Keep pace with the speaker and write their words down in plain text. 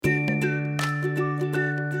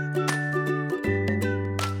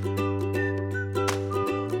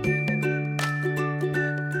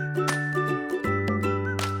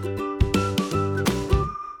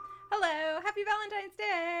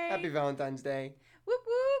Valentine's Day. Whoop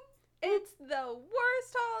whoop! It's the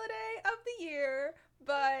worst holiday of the year,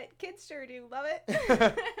 but kids sure do love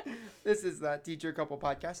it. This is the Teacher Couple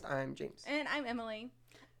Podcast. I'm James. And I'm Emily.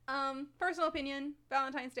 Personal opinion,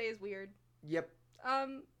 Valentine's Day is weird. Yep.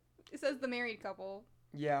 It says the married couple,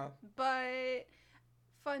 Yeah. but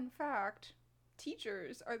fun fact,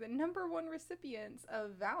 teachers are the #1 recipients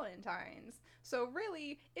of Valentine's. So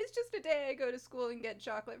really, it's just a day I go to school and get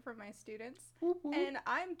chocolate from my students. Whoop, whoop. And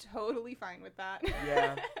I'm totally fine with that.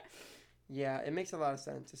 Yeah. Yeah, it makes a lot of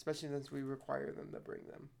sense, especially since we require them to bring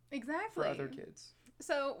them Exactly. for other kids.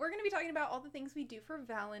 So we're going to be talking about all the things we do for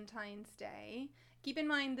Valentine's Day. Keep in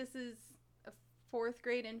mind this is a 4th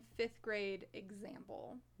grade and 5th grade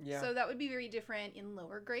example. Yeah. So that would be very different in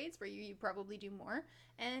lower grades where you probably do more,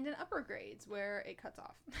 and in upper grades where it cuts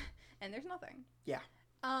off and there's nothing. Yeah.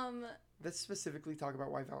 Let's specifically talk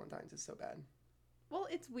about why Valentine's is so bad. Well,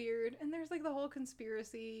 it's weird, and there's like the whole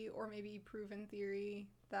conspiracy or maybe proven theory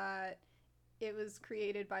that it was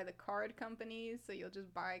created by the card companies, so you'll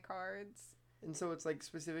just buy cards. And so it's like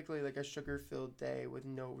specifically like a sugar-filled day with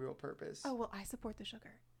no real purpose. Oh, well, I support the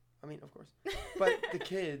sugar. I mean, of course. But the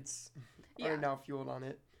kids Yeah. are now fueled on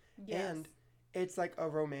it. Yes. And it's like a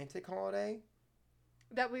romantic holiday.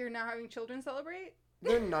 That we are now having children celebrate?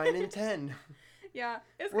 They're 9 and 10. Yeah,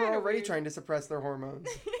 it's We're kind of already weird. trying to suppress their hormones.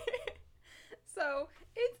 So,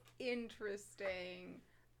 it's interesting.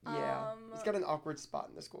 Yeah. It's got an awkward spot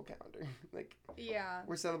in the school calendar. Like, Yeah.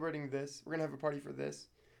 we're celebrating this. We're going to have a party for this.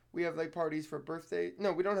 We have, like, parties for birthday.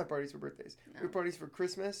 No, we don't have parties for birthdays. No. We have parties for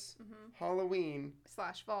Christmas, Mhm. Halloween,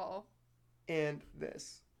 /fall. and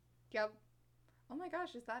this. Yep. Oh my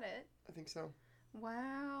gosh, is that it? I think so.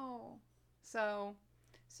 Wow. So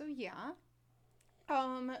yeah.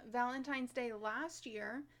 Valentine's Day last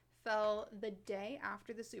year fell the day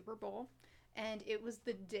after the Super Bowl, and it was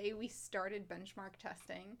the day we started benchmark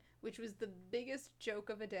testing, which was the biggest joke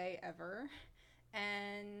of a day ever.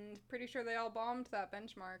 And pretty sure they all bombed that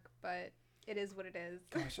benchmark, but it is what it is.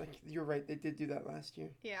 Gosh, you're right. They did do that last year.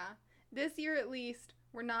 Yeah. This year at least,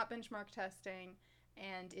 we're not benchmark testing,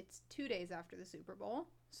 and it's 2 days after the Super Bowl,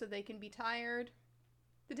 so they can be tired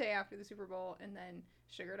the day after the Super Bowl and then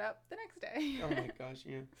sugared up the next day. Oh my gosh,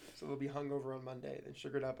 yeah. So they'll be hungover on Monday, then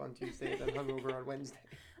sugared up on Tuesday, then hungover on Wednesday.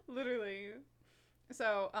 Literally.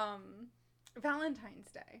 So,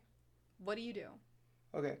 Valentine's Day. What do you do?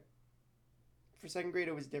 Okay. For 2nd grade,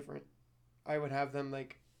 it was different. I would have them,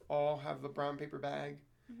 like, all have the brown paper bag,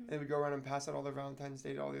 and they would go around and pass out all their Valentine's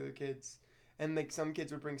Day to all the other kids. And, like, some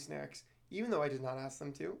kids would bring snacks, even though I did not ask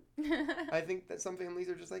them to. I think that some families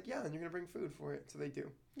are just like, yeah, and you're going to bring food for it. So they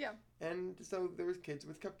do. Yeah. And so there was kids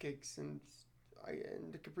with cupcakes and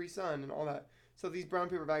Capri Sun and all that. So these brown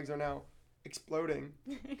paper bags are now exploding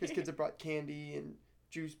because kids have brought candy and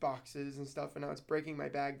juice boxes and stuff, and now it's breaking my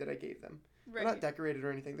bag that I gave them. Right. They're not decorated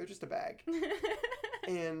or anything. They're just a bag.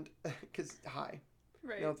 And because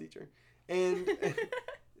Right. male teacher, and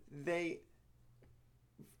they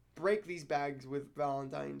break these bags with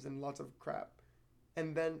Valentines and lots of crap,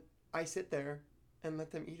 and then I sit there and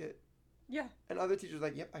let them eat it. Yeah. And other teachers are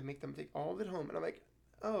like, yep, I make them take all of it home, and I'm like,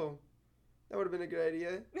 oh, that would have been a good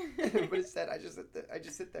idea. But instead, I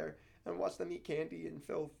just sit there and watch them eat candy and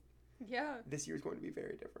filth. Yeah. This year is going to be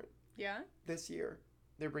very different. Yeah. This year,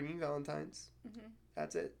 they're bringing Valentines. Mm-hmm.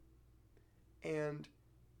 That's it. And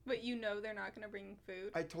But you know they're not going to bring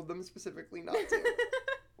food. I told them specifically not to,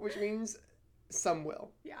 which means some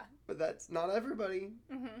will. Yeah. But that's not everybody.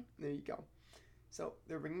 Mm-hmm. There you go. So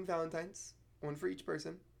they're bringing Valentines, one for each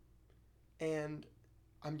person. And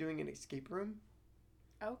I'm doing an escape room.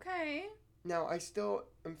 Okay. Now, I still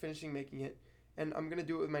am finishing making it. And I'm going to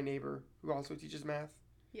do it with my neighbor, who also teaches math.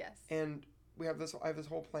 Yes. And I have this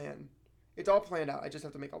whole plan. It's all planned out. I just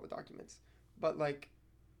have to make all the documents. But, like,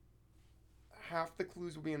 half the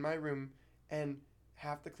clues will be in my room, and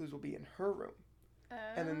half the clues will be in her room. Oh.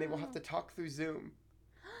 And then they will have to talk through Zoom.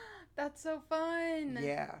 That's so fun.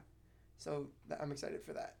 Yeah. So I'm excited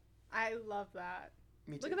for that. I love that.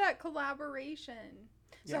 Me too. Look at that collaboration.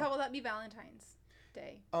 So Yeah. how will that be Valentine's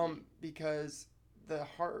Day? Because the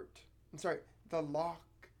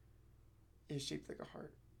lock is shaped like a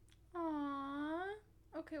heart. Aww.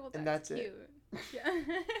 Okay, well that's, And that's cute. it.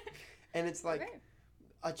 Yeah. And it's like Okay.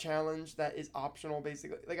 a challenge that is optional,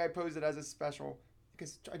 basically. Like, I pose it as a special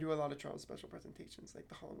because I do a lot of Charles special presentations, like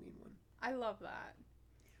the Halloween one. I love that.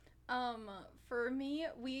 For me,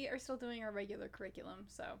 we are still doing our regular curriculum,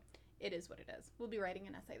 so it is what it is. We'll be writing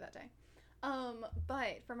an essay that day.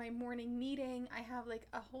 But for my morning meeting, I have like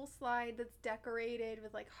a whole slide that's decorated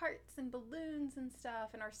with like hearts and balloons and stuff,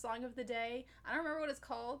 and our song of the day. I don't remember what it's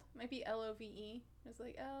called. It might be LOVE. It's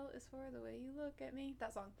like L is for the way you look at me.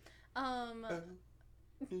 That song. Um,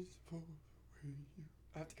 Is for the way you...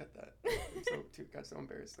 I have to cut that. Got so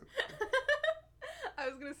embarrassed. I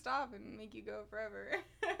was gonna stop and make you go forever.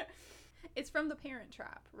 It's from The Parent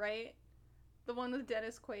Trap, right? The one with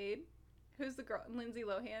Dennis Quaid. Who's the girl? Lindsay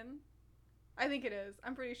Lohan? I think it is.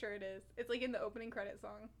 I'm pretty sure it is. It's like in the opening credit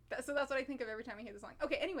song. So that's what I think of every time I hear the song.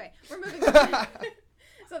 Okay, anyway, we're moving on.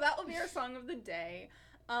 So that will be our song of the day.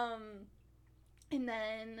 And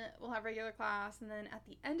then we'll have regular class. And then at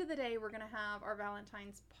the end of the day, we're going to have our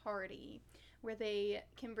Valentine's party where they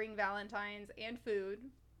can bring Valentines and food.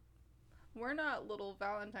 We're not little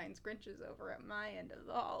Valentine's Grinches over at my end of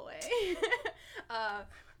the hallway.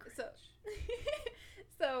 So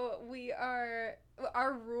so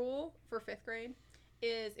our rule for 5th grade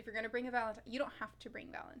is if you're going to bring a Valentine, you don't have to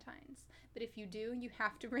bring Valentines, but if you do, you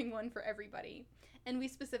have to bring one for everybody. And we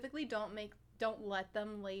specifically don't let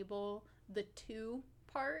them label the to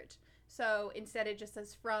part. So instead it just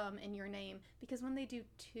says from in your name, because when they do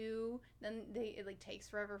to, then it like takes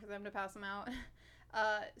forever for them to pass them out.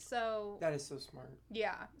 So that is so smart.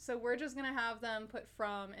 Yeah. So we're just going to have them put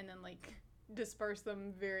from and then like disperse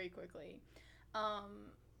them very quickly.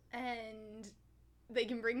 And they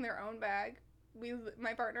can bring their own bag.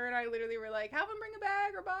 My partner and I literally were like, have them bring a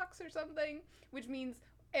bag or box or something, which means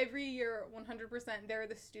every year 100% there are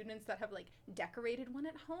the students that have like decorated one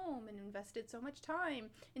at home and invested so much time,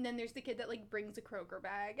 and then there's the kid that like brings a Kroger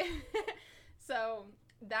bag. So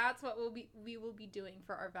that's what we will be doing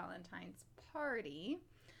for our Valentine's party.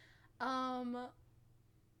 And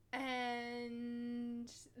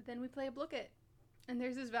then we play a Blook It. And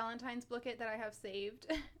there's this Valentine's Blook It that I have saved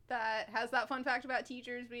that has that fun fact about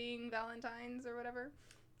teachers being Valentines or whatever.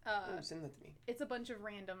 Send that to me. It's a bunch of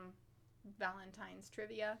random Valentine's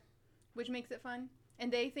trivia, which makes it fun.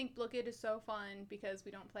 And they think Blook It is so fun because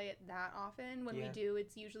we don't play it that often. When we do,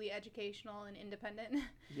 it's usually educational and independent.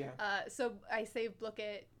 Yeah. So I save Blook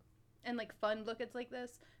It and like fun Blook It's like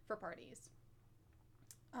this for parties.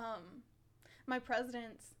 My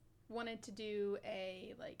presidents wanted to do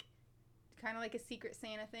a like kind of like a Secret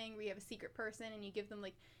Santa thing where you have a secret person and you give them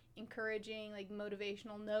like encouraging like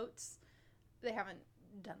motivational notes. They haven't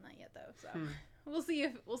done that yet though, so we'll see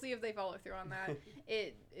if they follow through on that.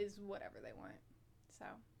 It is whatever they want. So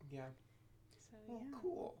yeah. So well, yeah.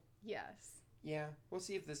 Cool. Yes. Yeah, we'll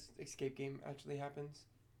see if this escape game actually happens.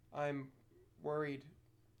 I'm worried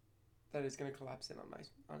that it's gonna collapse in on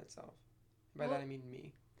itself. By that I mean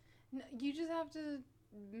me. No, you just have to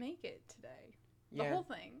make it today. The Yeah. whole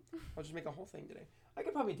thing. I'll just make a whole thing today. I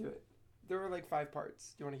could probably do it. There are like 5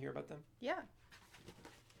 parts. Do you want to hear about them? Yeah.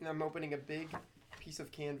 And I'm opening a big piece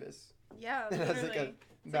of canvas. Yeah, It has like a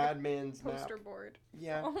bad man's poster map. board.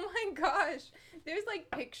 Yeah. Oh my gosh. There's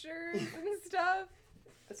like pictures and stuff.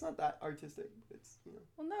 It's not that artistic. It's, you know.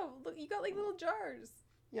 Well, no. Look, you got like little jars.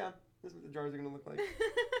 Yeah. This is what the jars are going to look like.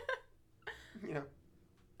 You know.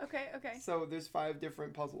 Okay. So there's 5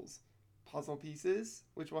 different puzzle pieces,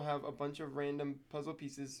 which will have a bunch of random puzzle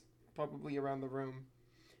pieces probably around the room,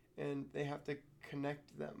 and they have to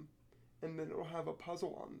connect them, and then it'll have a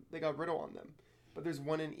they got riddle on them, but there's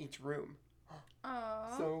one in each room.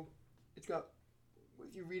 Aww. So it's got,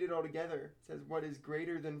 if you read it all together, it says what is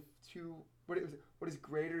greater than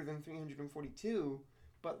 342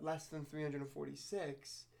 but less than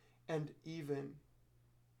 346 and even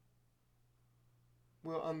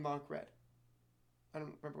will unlock red. I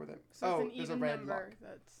don't remember what that. So it's an there's even a red number.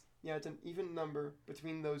 lock. Yeah, it's an even number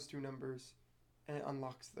between those 2 numbers, and it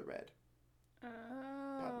unlocks the red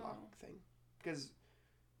padlock thing. Because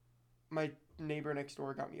my neighbor next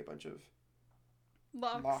door got me a bunch of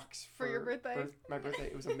locks for your birthday. My birthday.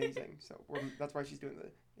 It was amazing. So that's why she's doing the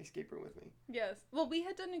escape room with me. Yes. Well, we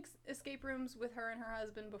had done escape rooms with her and her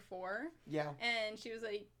husband before. Yeah. And she was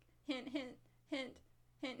like, hint, hint, hint.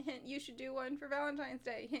 Hint, hint, you should do one for Valentine's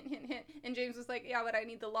Day. Hint, hint, hint. And James was like, yeah, but I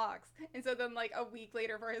need the locks. And so then, like, a week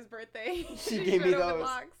later for his birthday, she gave me those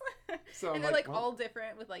locks. So and they're, like, all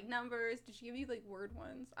different with, like, numbers. Did she give you, like, word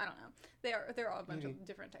ones? I don't know. They're all a bunch of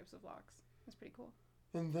different types of locks. It's pretty cool.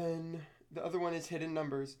 And then the other one is hidden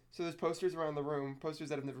numbers. So there's posters around the room, posters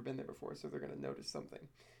that have never been there before, so they're going to notice something.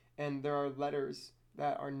 And there are letters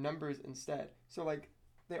that are numbers instead. So, like,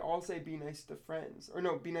 they all say be nice to friends. Or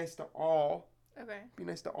no, be nice to all. Okay. Be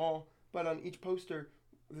nice to all. But on each poster,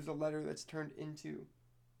 there's a letter that's turned into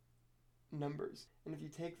numbers. And if you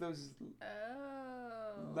take those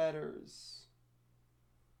letters,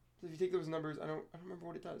 so if you take those numbers, I don't remember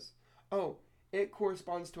what it does. Oh, it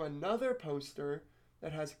corresponds to another poster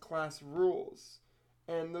that has class rules.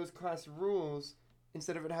 And those class rules,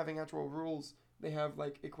 instead of it having actual rules, they have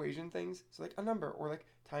like equation things. So like a number or like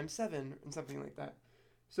times 7 and something like that.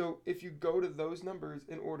 So if you go to those numbers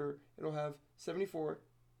in order, it'll have 74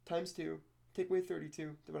 times 2, take away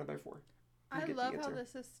 32, divided by 4. I love how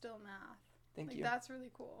this is still math. Thank you. That's really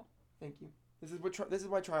cool. Thank you. This is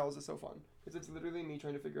why trials is so fun, because it's literally me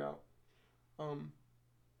trying to figure out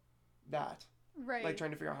that. Right. Like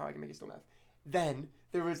trying to figure out how I can make it still math. Then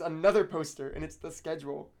there was another poster, and it's the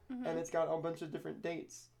schedule, and it's got a bunch of different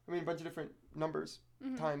dates. I mean, a bunch of different numbers,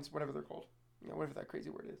 times, whatever they're called. You know, whatever that crazy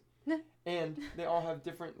word is. And they all have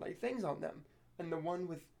different like things on them. And the one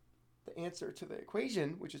with the answer to the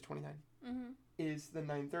equation, which is 29, is the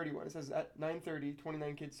 9:30 one. It says at 9:30,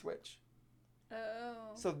 29 kids switch.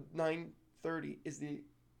 Oh. So 9:30 is the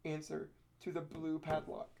answer to the blue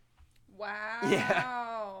padlock. Wow.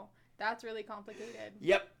 Yeah. That's really complicated.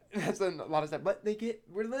 Yep. That's a lot of stuff. But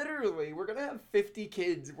we're going to have 50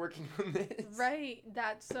 kids working on this. Right.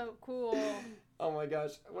 That's so cool. Oh my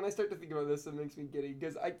gosh. When I start to think about this, it makes me giddy.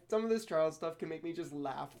 Because some of this trial stuff can make me just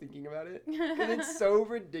laugh thinking about it. And it's so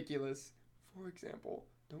ridiculous. For example,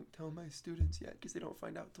 don't tell my students yet because they don't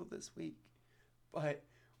find out till this week. But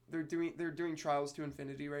they're doing trials to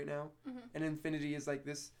infinity right now. And infinity is like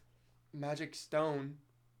this magic stone.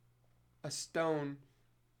 A stone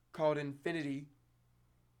called infinity.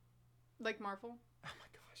 Like Marvel? Oh my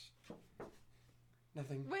gosh.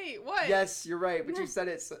 Nothing. Wait, what? Yes, you're right, but you said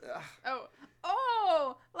it. So,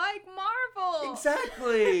 Oh, like Marvel.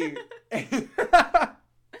 Exactly.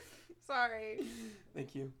 Sorry.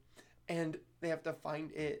 Thank you. And they have to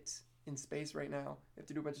find it in space right now. They have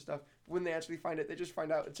to do a bunch of stuff. When they actually find it, they just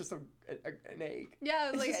find out it's just an egg. Yeah,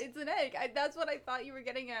 I was like, it's an egg. That's what I thought you were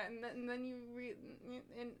getting at, and then you read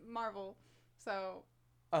in Marvel. So.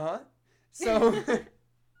 So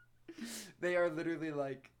they are literally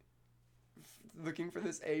like looking for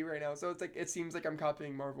this egg right now. So it's like it seems like I'm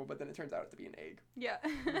copying Marvel, but then it turns out to be an egg. Yeah.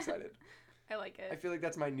 I'm excited. I like it. I feel like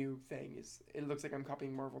that's my new thing. Is it looks like I'm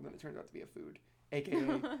copying Marvel, then it turns out to be a food,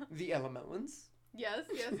 aka the Elemelans. Yes.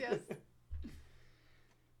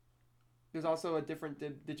 There's also a different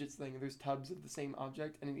digits thing. There's tubs of the same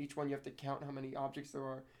object, and in each one you have to count how many objects there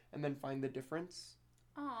are, and then find the difference.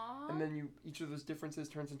 Aww. And then each of those differences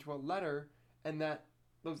turns into a letter, and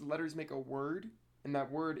those letters make a word, and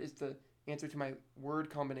that word is the answer to my word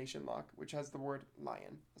combination lock, which has the word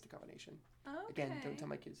lion as the combination. Okay. Again, don't tell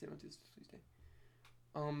my kids they don't do this Tuesday.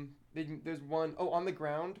 There's one on the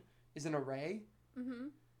ground is an array.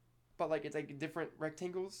 But like it's like different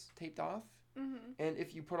rectangles taped off. And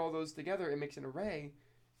if you put all those together, it makes an array.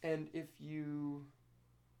 And if you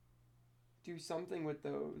do something with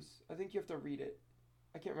those, I think you have to read it.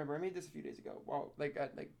 I can't remember. I made this a few days ago. Well, like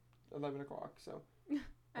at 11 o'clock. So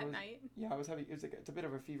at night. Yeah, it's a bit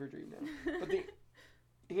of a fever dream now. But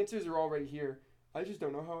the answers are already here. I just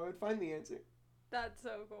don't know how I would find the answer. That's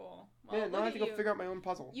so cool. Well, yeah, now I have to go figure out my own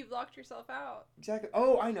puzzle. You've locked yourself out. Exactly.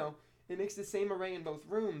 Oh, I know. It makes the same array in both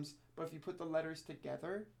rooms, but if you put the letters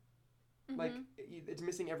together, like it's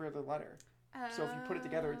missing every other letter. So if you put it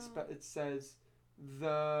together, it says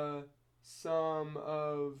the sum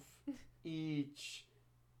of each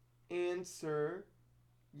answer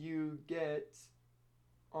you get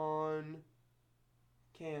on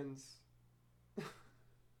cans.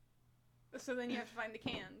 So then you have to find the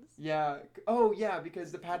cans. Yeah. Oh, yeah,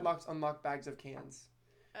 because the padlocks unlock bags of cans.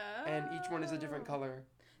 Oh. And each one is a different color.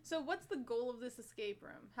 So what's the goal of this escape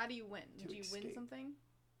room? How do you win? Do you win something?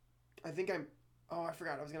 I think I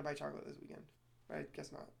forgot. I was going to buy chocolate this weekend. But I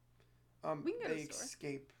guess not. We can go to the store.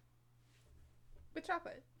 Escape. With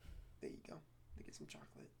chocolate. There you go. They get some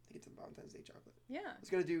chocolate. They get some Valentine's Day chocolate. Yeah. I was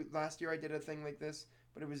going to do, last year I did a thing like this,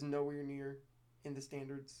 but it was nowhere near in the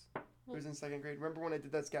standards. It was in 2nd grade. Remember when I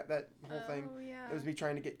did that whole thing? Oh, yeah. It was me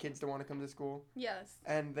trying to get kids to want to come to school. Yes.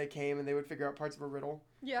 And they came and they would figure out parts of a riddle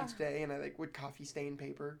each day, and I would coffee stain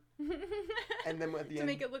paper. And then at the end, to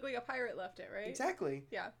make it look like a pirate left it, right? Exactly.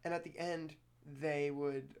 Yeah. And at the end, they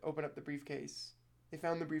would open up the briefcase. They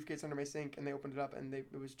found the briefcase under my sink, and they opened it up, and it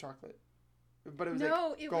was chocolate. But it was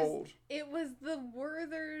gold. It was the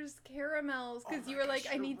Werther's caramels, because you were like,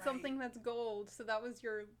 I need something that's gold. So that was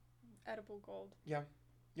your edible gold. Yeah.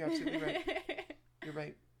 You're absolutely right. You're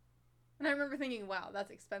right. And I remember thinking, wow,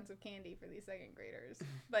 that's expensive candy for these 2nd graders.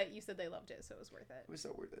 But you said they loved it, so it was worth it. It was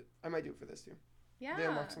so worth it. I might do it for this, too. Yeah. They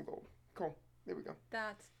unlock some gold. Cool. There we go.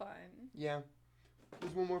 That's fun. Yeah.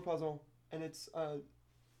 There's one more puzzle, and it's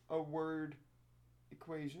a word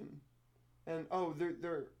equation. And,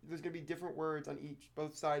 there's going to be different words on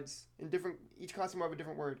both sides. Each classroom will have a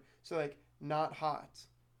different word. So, like, not hot.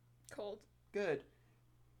 Cold. Good.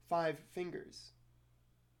 5 fingers.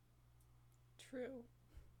 True.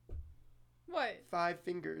 What? 5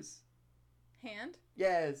 fingers. Hand?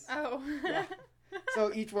 Yes. Oh. Yeah.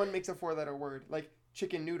 So each one makes a 4-letter word. Like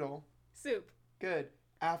Chicken noodle. Soup. Good.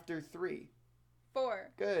 After 3.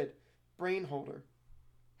 4. Good. Brain holder.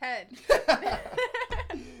 Head.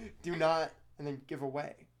 Do not, and then give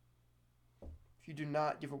away. If you do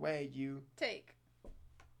not give away, you Take.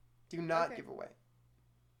 do not Okay. give away.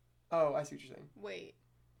 Oh, I see what you're saying. Wait.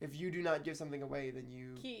 If you do not give something away, then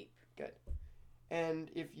you Keep. Good. And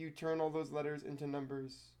if you turn all those letters into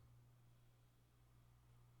numbers,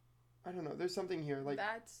 I don't know. There's something here. Like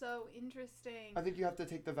That's so interesting. I think you have to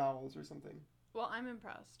take the vowels or something. Well, I'm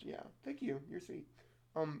impressed. Yeah. Thank you. You're sweet.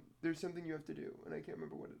 There's something you have to do, and I can't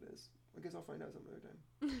remember what it is. I guess I'll find out some other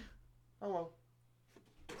time. Oh well.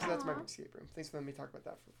 So that's my Aw. escape room. Thanks for letting me talk about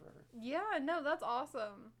that for forever. Yeah, no, that's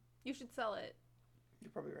awesome. You should sell it.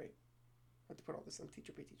 You're probably right. I have to put all this on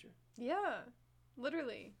Teacher Pay Teacher. Yeah,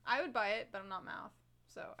 literally. I would buy it, but I'm not math,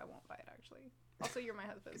 so I won't buy it actually. Also, you're my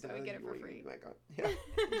husband, so I would get it for free. Yeah.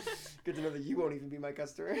 Good to know that you won't even be my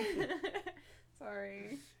customer.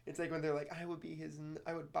 Sorry. It's like when they're like, I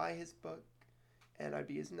would buy his book, and I'd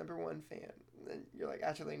be his #1 fan. And then you're like,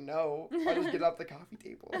 actually, no. I'll just get off the coffee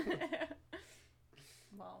table.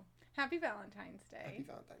 Well, happy Valentine's Day. Happy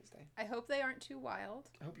Valentine's Day. I hope they aren't too wild.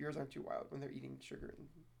 I hope yours aren't too wild when they're eating sugar and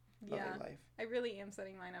loving life. I really am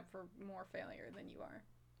setting mine up for more failure than you are.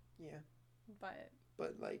 Yeah.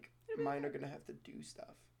 But like, mine are going to have to do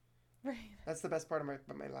stuff. right. That's the best part of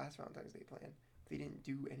my last Valentine's Day plan. They didn't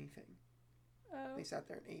do anything. Oh. They sat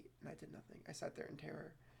there and ate, and I did nothing. I sat there in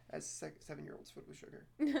terror as 7-year-olds filled with sugar.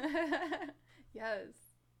 Yes.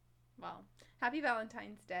 Well, happy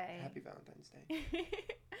Valentine's Day. Happy Valentine's Day.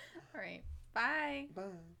 All right. Bye. Bye.